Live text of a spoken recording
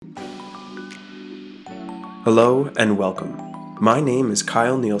Hello and welcome. My name is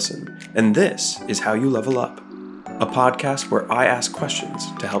Kyle Nielsen, and this is How You Level Up, a podcast where I ask questions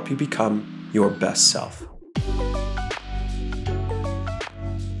to help you become your best self.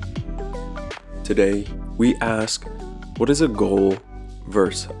 Today, we ask, what is a goal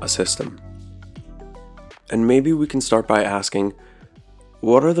versus a system? And maybe we can start by asking,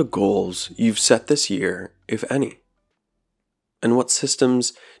 what are the goals you've set this year, if any? And what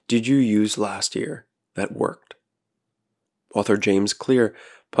systems did you use last year that worked? Author James Clear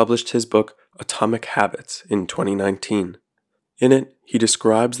published his book Atomic Habits in 2019. In it, he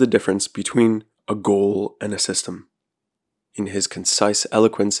describes the difference between a goal and a system. In his concise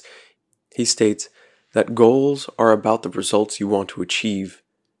eloquence, he states that goals are about the results you want to achieve,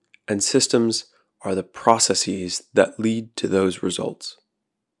 and systems are the processes that lead to those results.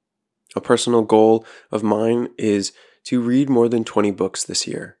 A personal goal of mine is to read more than 20 books this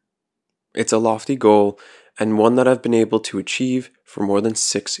year. It's a lofty goal and one that I've been able to achieve for more than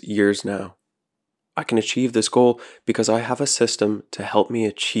 6 years now. I can achieve this goal because I have a system to help me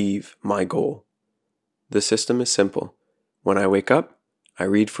achieve my goal. The system is simple. When I wake up, I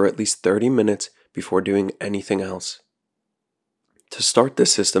read for at least 30 minutes before doing anything else. To start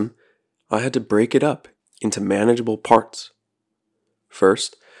this system, I had to break it up into manageable parts.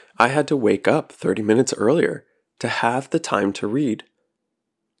 First, I had to wake up 30 minutes earlier to have the time to read.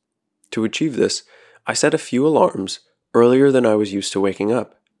 To achieve this, I set a few alarms earlier than I was used to waking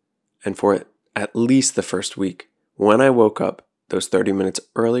up, and for at least the first week, when I woke up those 30 minutes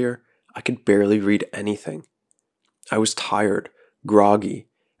earlier, I could barely read anything. I was tired, groggy,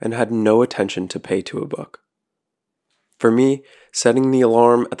 and had no attention to pay to a book. For me, setting the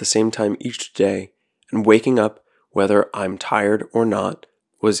alarm at the same time each day and waking up whether I'm tired or not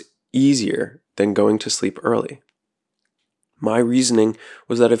was easier than going to sleep early. My reasoning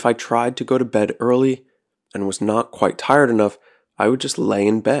was that if I tried to go to bed early and was not quite tired enough, I would just lay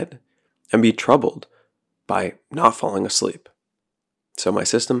in bed and be troubled by not falling asleep. So my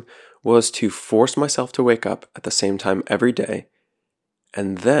system was to force myself to wake up at the same time every day,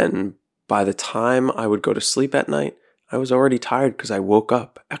 and then by the time I would go to sleep at night, I was already tired because I woke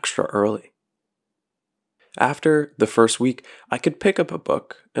up extra early. After the first week, I could pick up a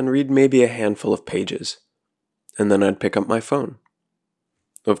book and read maybe a handful of pages. And then I'd pick up my phone.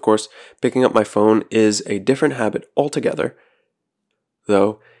 Of course, picking up my phone is a different habit altogether,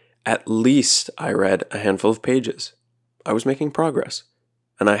 though at least I read a handful of pages. I was making progress,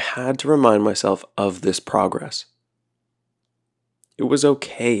 and I had to remind myself of this progress. It was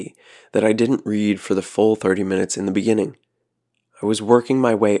okay that I didn't read for the full 30 minutes in the beginning. I was working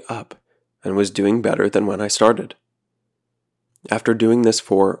my way up and was doing better than when I started. After doing this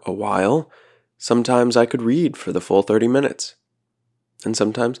for a while, sometimes I could read for the full 30 minutes, and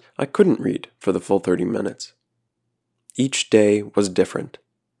sometimes I couldn't read for the full 30 minutes. Each day was different.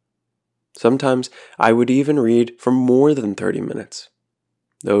 Sometimes I would even read for more than 30 minutes.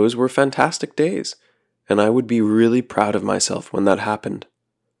 Those were fantastic days, and I would be really proud of myself when that happened.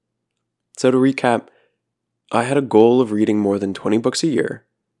 So to recap, I had a goal of reading more than 20 books a year,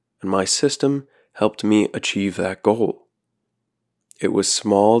 and my system helped me achieve that goal. It was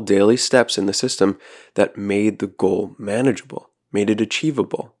small daily steps in the system that made the goal manageable, made it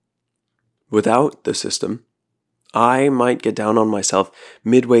achievable. Without the system, I might get down on myself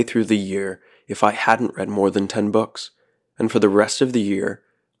midway through the year if I hadn't read more than 10 books, and for the rest of the year,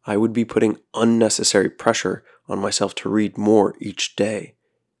 I would be putting unnecessary pressure on myself to read more each day.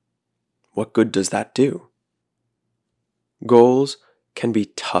 What good does that do? Goals can be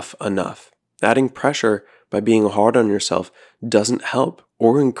tough enough. Adding pressure by being hard on yourself doesn't help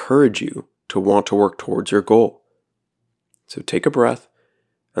or encourage you to want to work towards your goal. So take a breath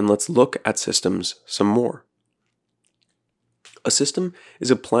and let's look at systems some more. A system is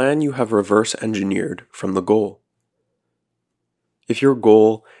a plan you have reverse engineered from the goal. If your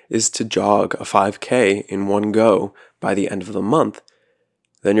goal is to jog a 5K in one go by the end of the month,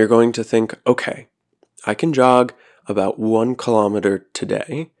 then you're going to think, okay, I can jog about 1 kilometer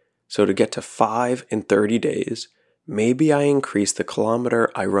today. So to get to 5 in 30 days, maybe I increase the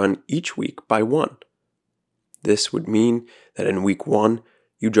kilometer I run each week by 1. This would mean that in week 1,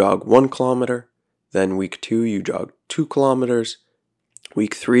 you jog 1 kilometer, then week 2, you jog 2 kilometers,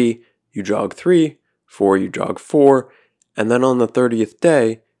 week 3, you jog 3, 4, you jog 4, and then on the 30th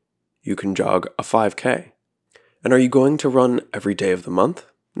day, you can jog a 5K. And are you going to run every day of the month?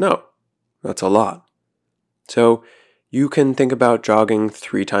 No, that's a lot. So you can think about jogging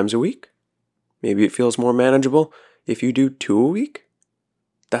 3 times a week. Maybe it feels more manageable if you do 2 a week.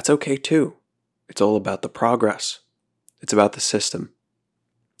 That's okay too. It's all about the progress. It's about the system.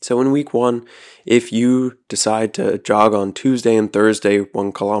 So in week 1, if you decide to jog on Tuesday and Thursday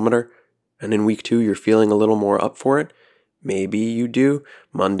 1 kilometer, and in week 2 you're feeling a little more up for it, maybe you do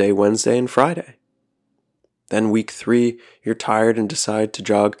Monday, Wednesday, and Friday. Then week 3, you're tired and decide to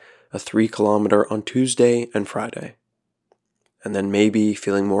jog a 3 kilometer on Tuesday and Friday. And then maybe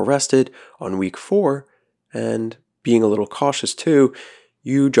feeling more rested on week 4, and being a little cautious too,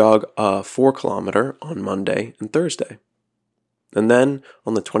 you jog a 4 kilometer on Monday and Thursday. And then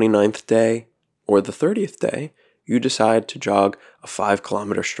on the 29th day or the 30th day, you decide to jog a 5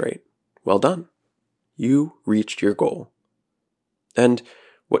 kilometer straight. Well done. You reached your goal. And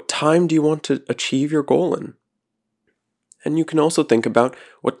what time do you want to achieve your goal in? And you can also think about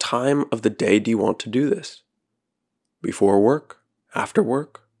what time of the day do you want to do this? Before work? After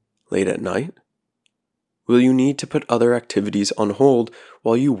work? Late at night? Will you need to put other activities on hold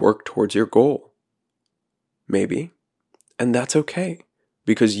while you work towards your goal? Maybe. And that's okay,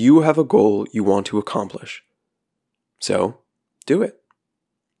 because you have a goal you want to accomplish. So, do it.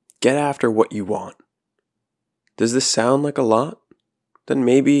 Get after what you want. Does this sound like a lot? Then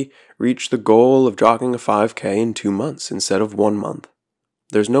maybe reach the goal of jogging a 5K in 2 months instead of 1 month.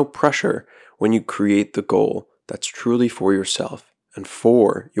 There's no pressure when you create the goal that's truly for yourself and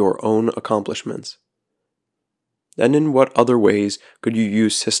for your own accomplishments. And in what other ways could you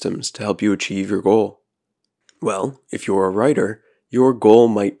use systems to help you achieve your goal? Well, if you're a writer, your goal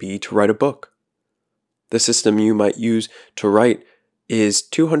might be to write a book. The system you might use to write is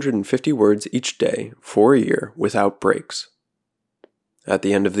 250 words each day for a year without breaks. At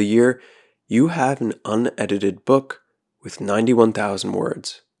the end of the year, you have an unedited book with 91,000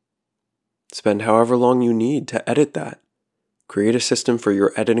 words. Spend however long you need to edit that. Create a system for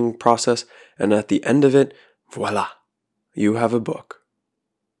your editing process, and at the end of it, voila, you have a book.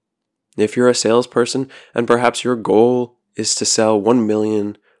 If you're a salesperson and perhaps your goal is to sell 1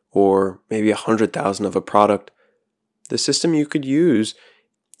 million or maybe 100,000 of a product, the system you could use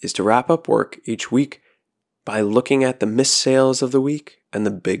is to wrap up work each week by looking at the missed sales of the week and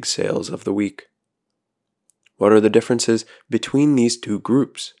the big sales of the week. What are the differences between these two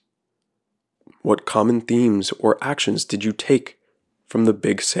groups? What common themes or actions did you take from the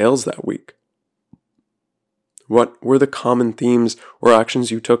big sales that week? What were the common themes or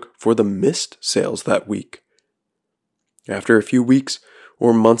actions you took for the missed sales that week? After a few weeks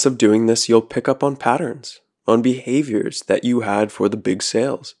or months of doing this, you'll pick up on patterns, on behaviors that you had for the big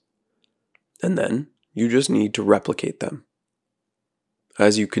sales. And then you just need to replicate them.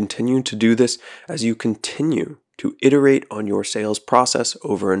 As you continue to do this, as you continue to iterate on your sales process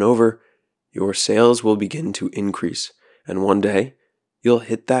over and over, your sales will begin to increase. And one day, you'll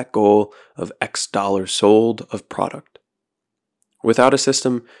hit that goal of X dollars sold of product. Without a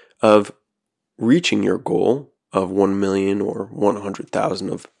system of reaching your goal of 1 million or 100,000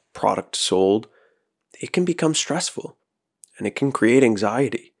 of product sold, it can become stressful and it can create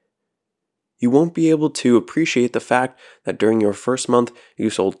anxiety. You won't be able to appreciate the fact that during your first month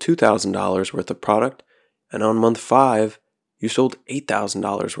you sold $2,000 worth of product, and on month 5 you sold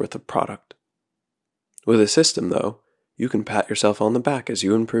 $8,000 worth of product. With a system, though, you can pat yourself on the back as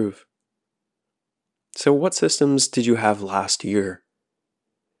you improve. So what systems did you have last year?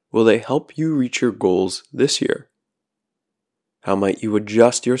 Will they help you reach your goals this year? How might you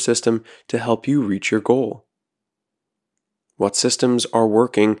adjust your system to help you reach your goal? What systems are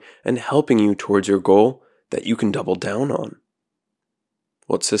working and helping you towards your goal that you can double down on?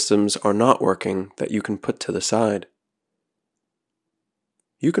 What systems are not working that you can put to the side?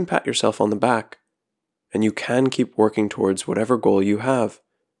 You can pat yourself on the back, and you can keep working towards whatever goal you have.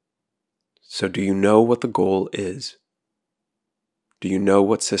 So do you know what the goal is? Do you know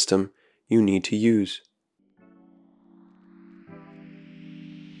what system you need to use?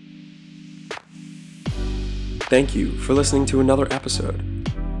 Thank you for listening to another episode.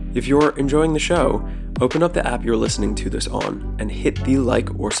 If you're enjoying the show, open up the app you're listening to this on and hit the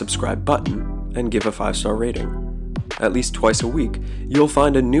like or subscribe button and give a 5-star rating. At least twice a week, you'll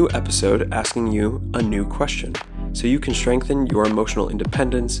find a new episode asking you a new question, so you can strengthen your emotional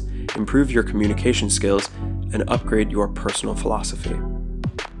independence, improve your communication skills, and upgrade your personal philosophy.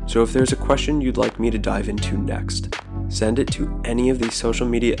 So if there's a question you'd like me to dive into next, send it to any of these social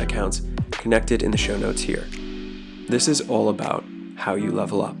media accounts connected in the show notes here. This is all about how you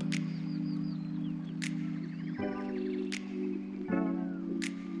level up.